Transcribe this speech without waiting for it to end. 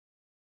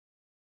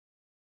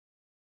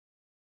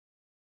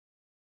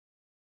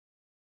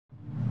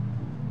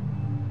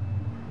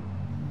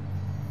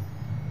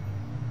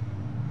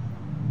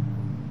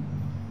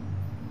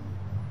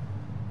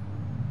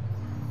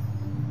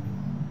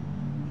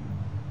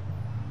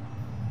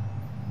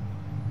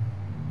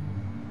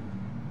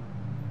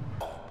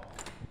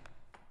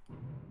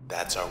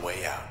That's our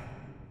way out.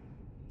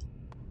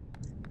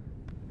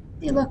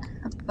 Hey look,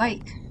 a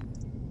bike.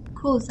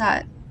 Cool is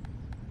that?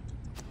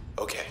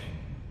 Okay,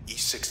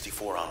 East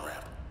 64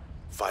 on-ramp.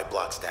 5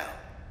 blocks down.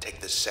 Take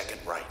the second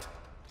right.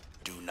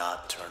 Do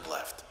not turn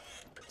left.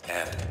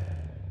 And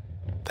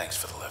thanks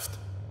for the lift.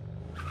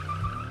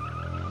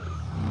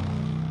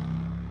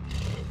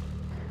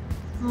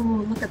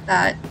 Oh, look at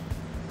that.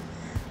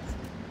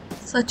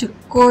 Such a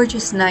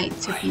gorgeous night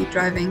to be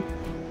driving.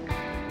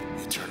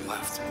 You turn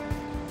left.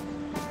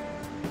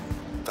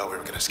 Thought we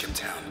were gonna skip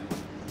town.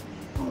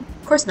 Well,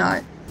 of course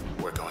not.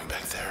 We're going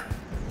back there.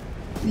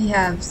 We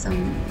have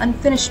some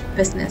unfinished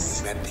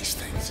business. Met these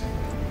things.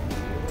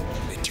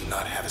 They do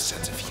not have a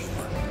sense of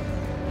humor.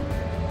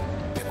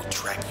 They will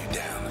track you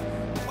down,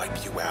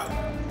 wipe you out,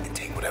 and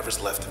take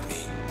whatever's left of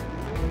me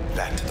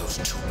back to those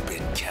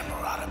 2-bit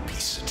Camerata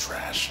pieces of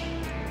trash.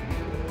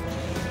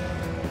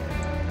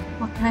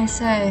 What can I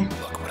say?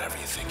 Look, whatever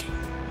you're thinking,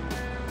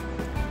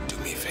 do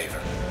me a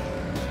favor.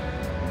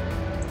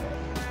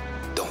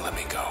 Don't let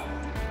me go.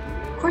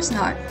 Of course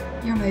not.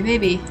 You're my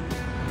baby.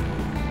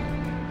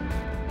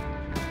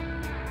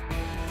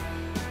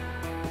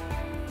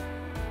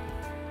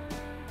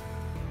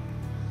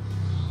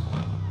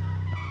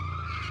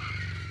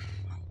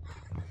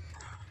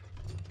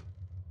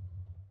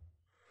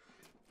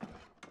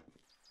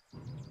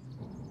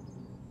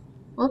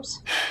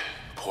 Whoops.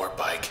 Poor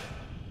bike.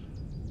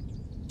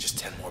 Just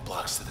 10 more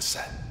blocks to the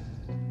set.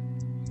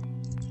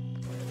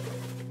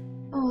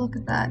 Oh, look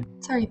at that.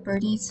 Sorry,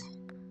 birdies.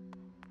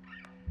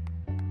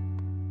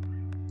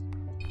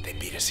 They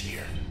beat us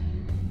here.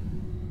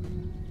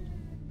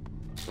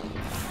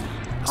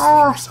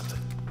 Ah! Something.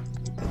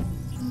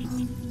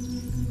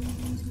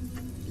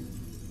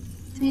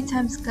 3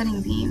 times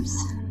cutting beams.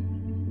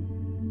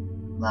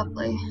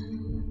 Lovely.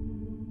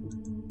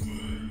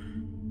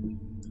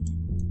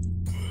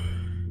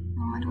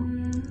 Oh, I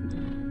don't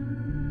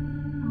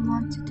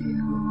want to do...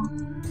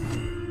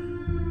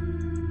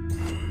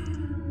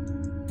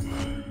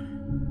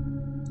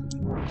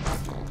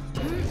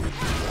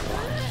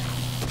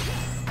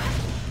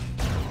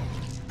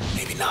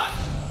 Maybe not.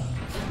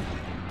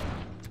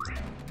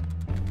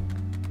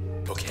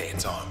 Okay,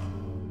 it's on.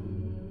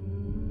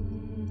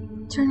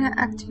 Turner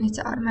activates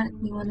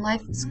automatically when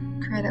life is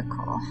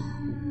critical.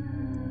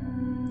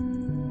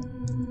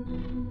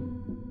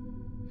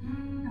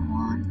 I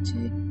want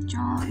to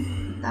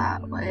jaunt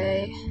that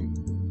way.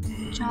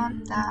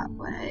 Jaunt that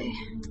way.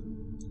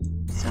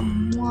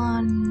 Some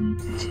 1,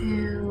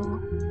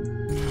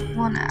 2,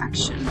 1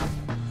 action.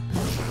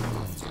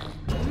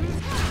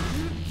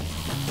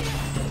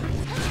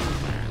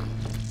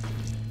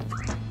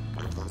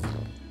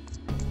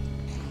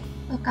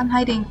 Look, I'm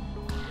hiding.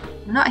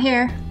 I'm not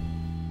here.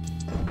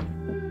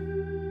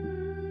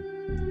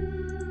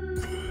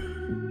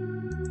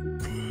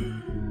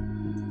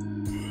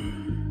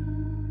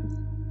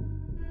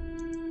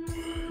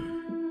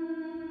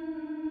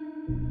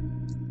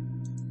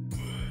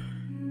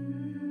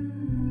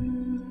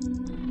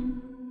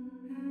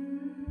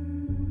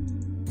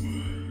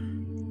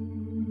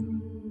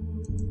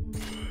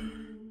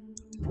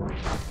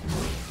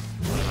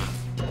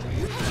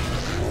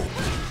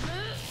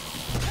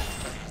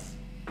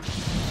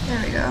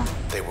 There we go.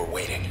 They were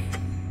waiting.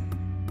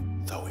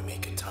 Thought we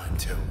made good time,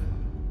 too.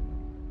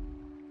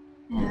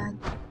 Yeah,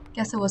 I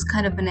guess it was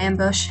kind of an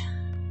ambush. I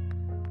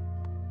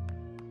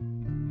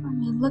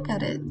mean, look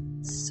at it.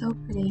 It's so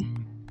pretty.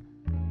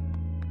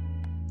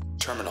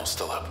 Terminal's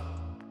still up.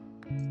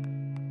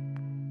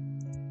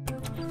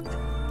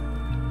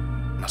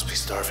 Must be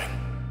starving.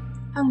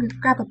 Hungry,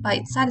 grab a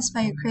bite.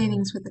 Satisfy your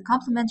cravings with the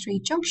complimentary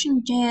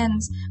Junction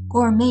Jan's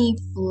Gourmet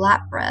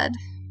Flatbread.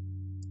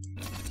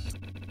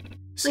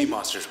 Sea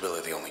monster's really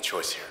the only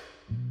choice here.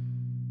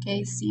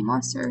 Okay, sea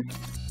monster.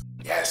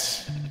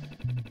 Yes.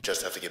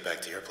 Just have to get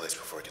back to your place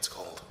before it gets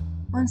cold.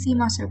 One sea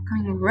monster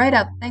coming right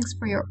up. Thanks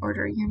for your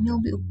order. Your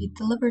meal will be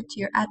delivered to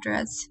your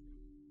address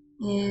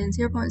in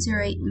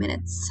 0.08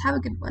 minutes. Have a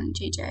good one,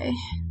 JJ.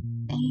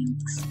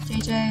 Thanks,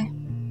 JJ.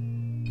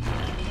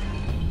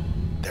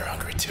 They're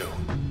hungry too.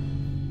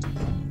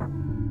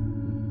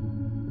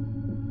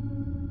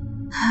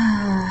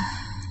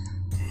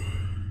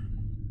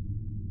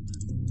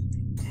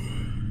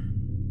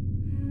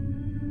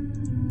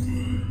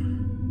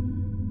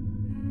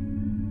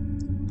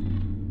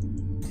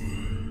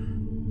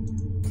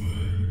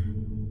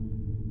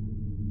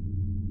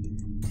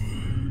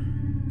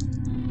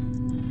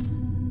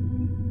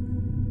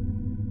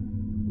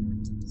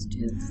 Let's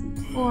do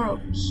 4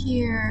 over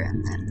here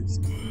and then this.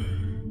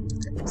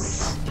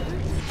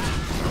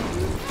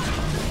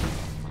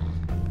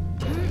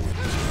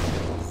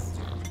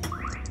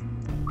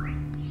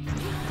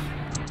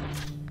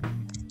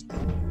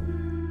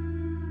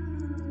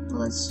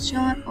 Let's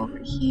jaunt over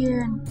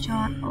here and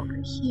jaunt over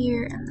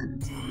here and then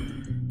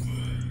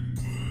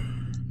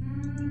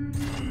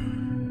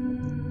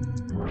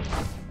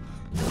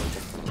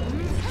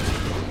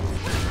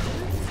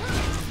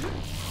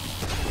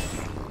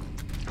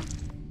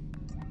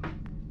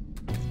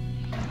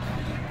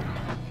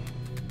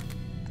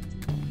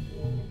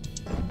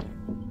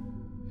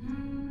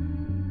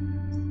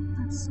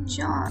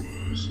Jump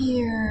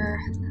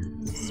here.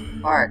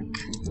 Spark.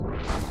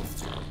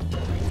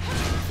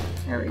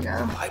 There we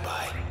go.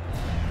 Bye-bye.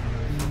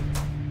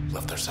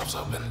 Left ourselves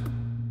open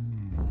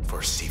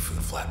for a seafood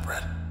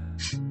flatbread.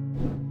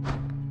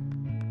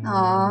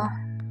 Aww.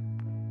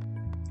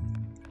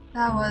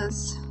 That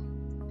was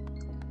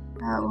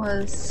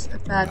a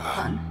bad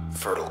pun.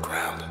 Fertile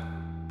ground.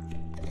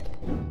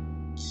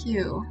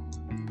 Q.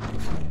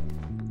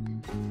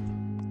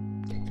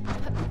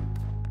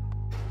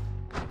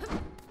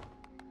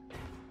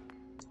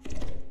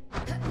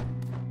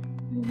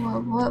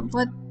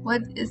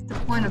 What is the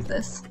point of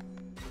this?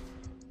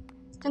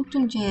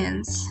 Symptom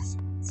Jans.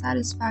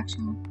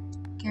 Satisfaction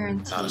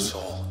guaranteed. Not a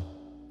soul.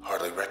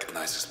 Hardly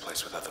recognize this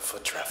place without the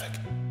foot traffic.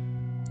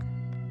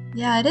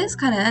 Yeah, it is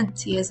kind of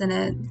empty, isn't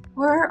it?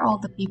 Where are all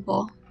the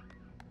people?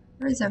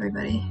 Where is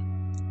everybody?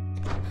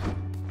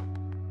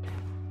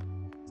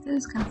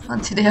 This is kind of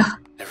fun to do.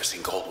 Never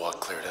seen Goldwalk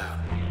cleared out.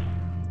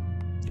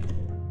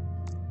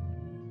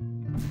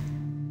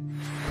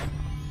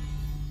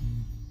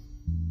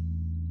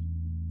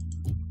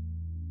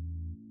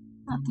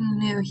 Nothing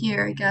new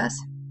here, I guess.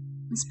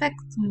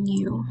 Inspect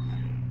new.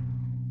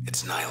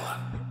 It's Nyla.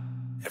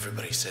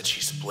 Everybody said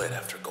she split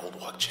after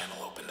Goldwalk Channel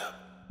opened up.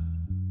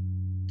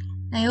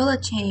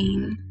 Nyola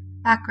chain.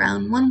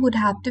 Background. One would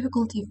have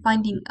difficulty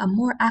finding a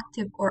more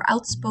active or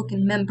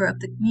outspoken member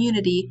of the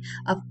community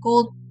of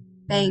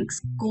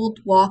Goldbank's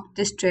Goldwalk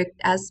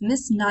district as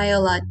Miss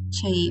Nyola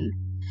Chain.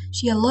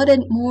 She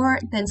allotted more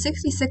than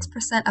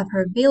 66% of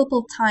her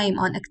available time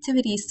on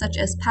activities such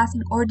as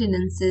passing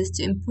ordinances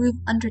to improve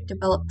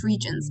underdeveloped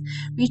regions,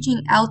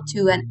 reaching out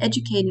to and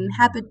educating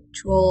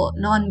habitual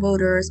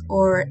non-voters,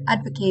 or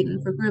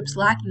advocating for groups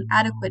lacking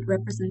adequate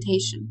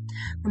representation.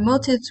 Her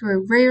motives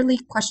were rarely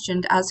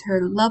questioned, as her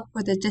love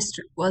for the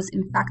district was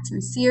in fact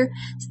sincere,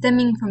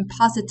 stemming from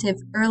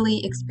positive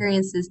early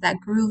experiences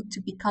that grew to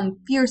become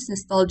fierce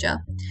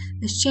nostalgia.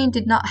 Miss Chain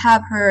did not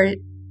have her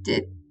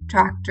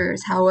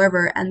detractors,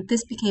 however, and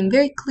this became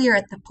very clear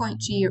at the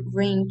point she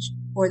arranged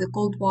for the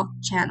Goldwalk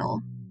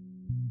channel.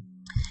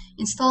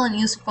 Install and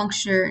use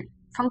function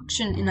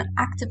in an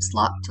active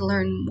slot to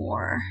learn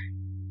more.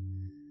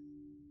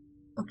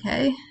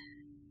 Okay.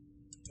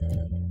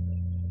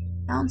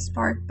 Bounce,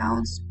 spark,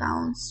 bounce,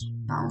 bounce,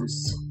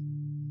 bounce.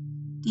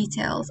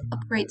 Details.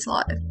 Upgrade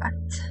slot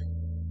effect.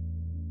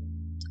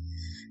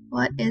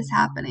 What is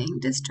happening?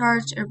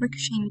 Discharge a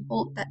ricocheting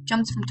bolt that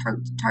jumps from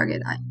target to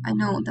target. I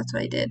know, that's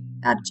what I did.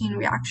 Add chain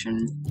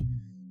reaction.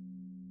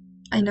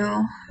 I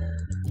know.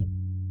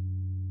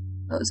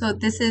 Oh, so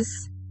this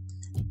is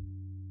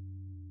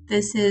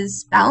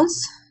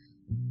bounce.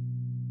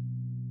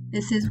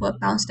 This is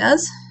what bounce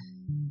does.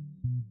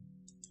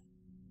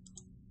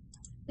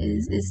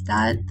 Is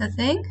that the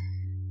thing?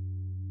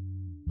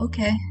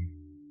 Okay.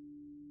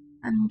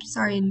 I'm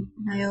sorry,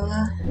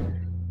 Nyola.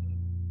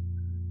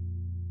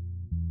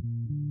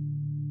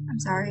 I'm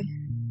sorry.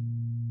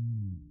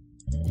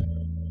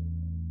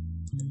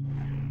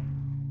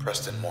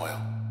 Preston Moyle.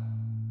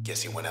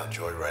 Guess he went out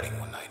joyriding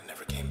one night and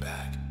never came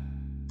back.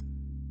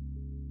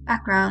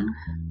 Background.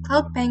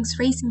 Cloudbank's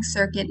racing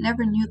circuit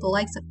never knew the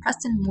likes of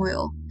Preston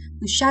Moyle,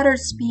 who shattered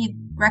speed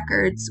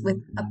records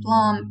with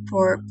aplomb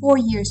for 4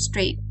 years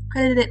straight,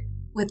 credited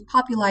with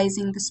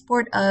popularizing the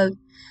sport of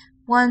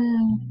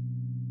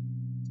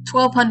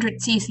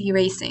 1200cc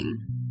racing.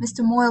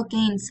 Mr. Moyle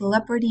gained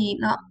celebrity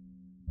not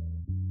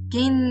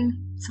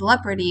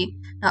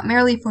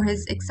merely for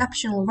his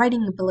exceptional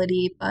riding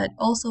ability, but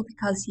also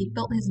because he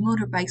built his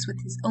motorbikes with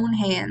his own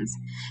hands.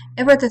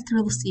 Ever the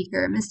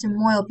thrill-seeker, Mr.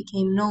 Moyle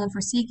became known for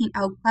seeking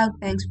out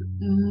Cloudbank's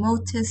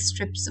remotest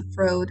strips of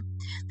road.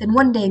 Then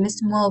one day,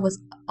 Mr. Moyle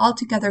was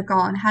altogether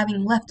gone,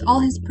 having left all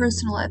his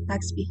personal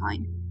effects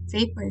behind,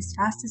 save for his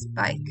fastest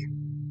bike.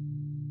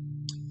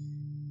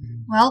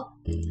 Well,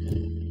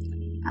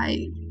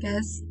 I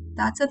guess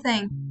that's a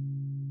thing.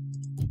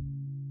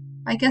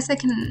 I guess I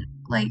can,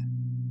 like,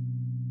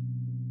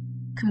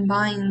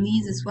 combine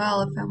these as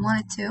well if I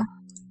wanted to.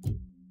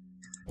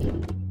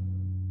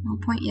 No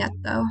point yet,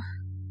 though.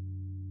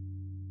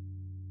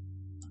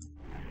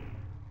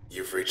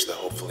 You've reached the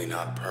hopefully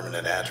not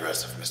permanent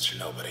address of Mr.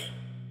 Nobody.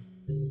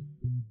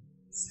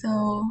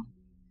 So,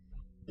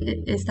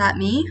 is that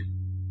me?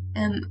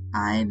 Am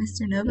I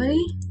Mr.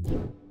 Nobody?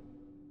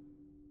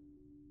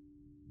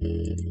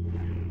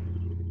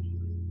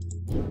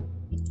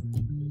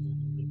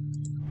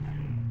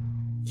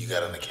 You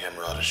got on the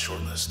camera on a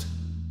short list.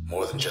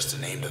 More than just a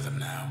name to them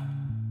now.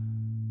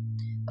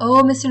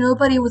 Oh, Mr.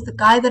 Nobody was the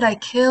guy that I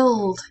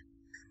killed.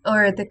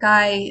 Or the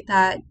guy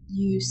that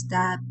you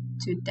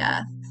stabbed to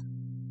death.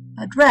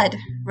 Red.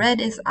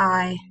 Red is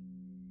I.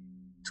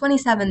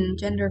 27,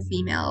 gender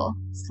female.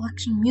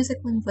 Selection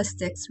music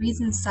linguistics.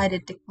 Reasons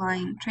cited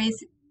decline.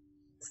 Trace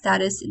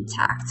status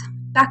intact.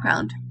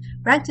 Background.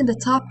 Ranked in the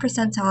top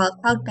percentile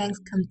of Cloudbank's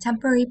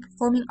contemporary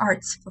performing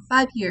arts for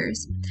 5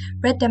 years,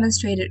 Red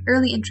demonstrated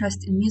early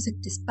interest in music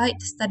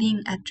despite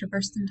studying at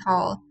Traverston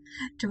Hall.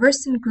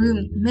 Traverston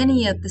grew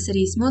many of the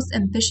city's most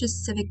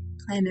ambitious civic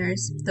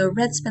planners, though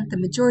Red spent the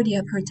majority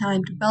of her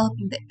time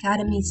developing the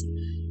Academy's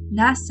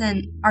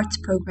nascent arts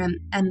program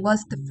and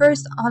was the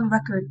first on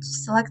record to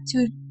select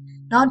 2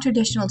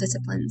 non-traditional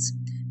disciplines.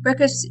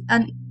 Records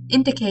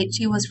indicate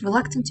she was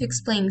reluctant to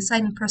explain,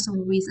 citing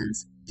personal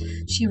reasons.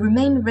 She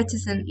remained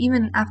reticent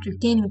even after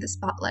gaining the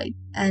spotlight,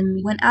 and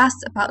when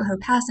asked about her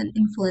past and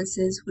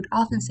influences, would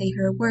often say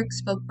her work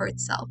spoke for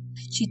itself.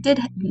 She did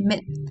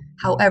admit,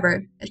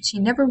 however, that she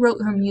never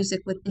wrote her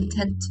music with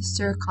intent to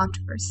stir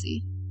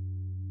controversy.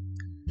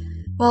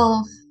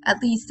 Well,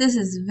 at least this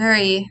is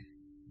very,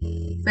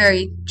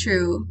 very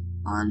true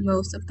on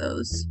most of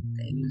those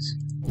things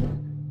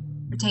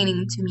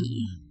pertaining to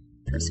me,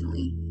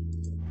 personally.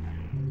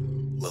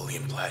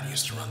 Lillian Platt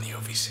used to run the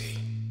OVC.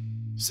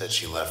 Said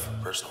she left for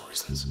personal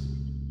reasons.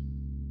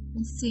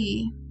 I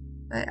see,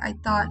 but I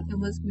thought it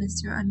was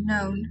Mr.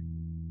 Unknown.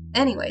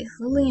 Anyway,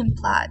 Lillian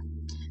Platt.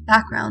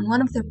 Background: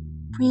 one of the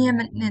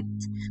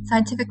preeminent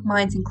scientific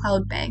minds in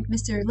Cloud Bank,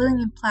 Mr.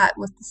 Lillian Platt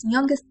was the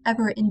youngest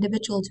ever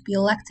individual to be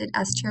elected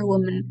as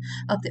chairwoman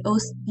of the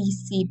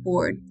OVC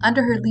board.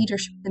 Under her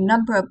leadership, the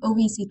number of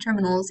OVC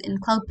terminals in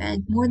Cloud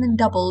Bank more than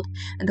doubled,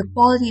 and the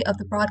quality of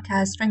the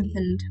broadcast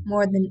strengthened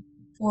more than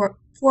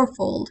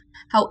fourfold.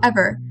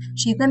 However,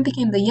 she then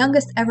became the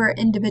youngest ever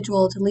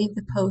individual to leave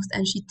the post,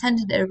 and she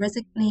tendered a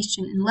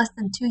resignation in less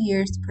than 2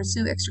 years to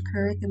pursue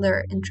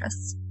extracurricular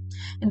interests.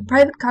 In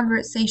private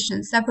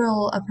conversations,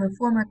 several of her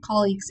former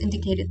colleagues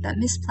indicated that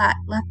Miss Platt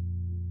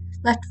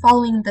left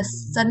following the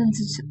sudden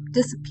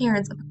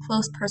disappearance of a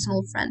close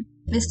personal friend,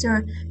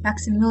 Mr.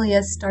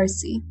 Maximilius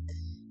Darcy,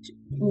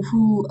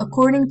 who,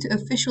 according to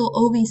official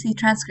OVC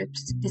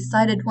transcripts,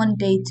 decided one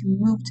day to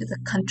move to the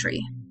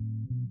country.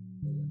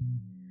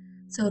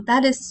 So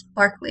that is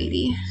Spark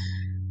Lady.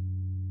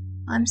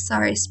 I'm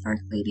sorry, Spark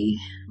Lady,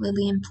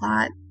 Lillian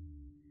Platt.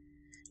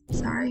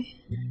 Sorry.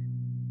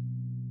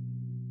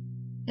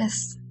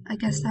 Yes, I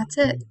guess that's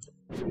it.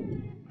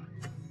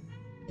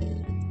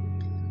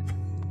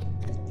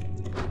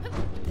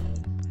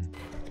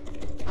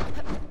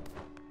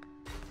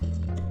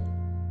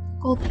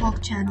 Gold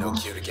Walk channel. No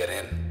queue to get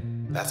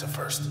in. That's a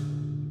first.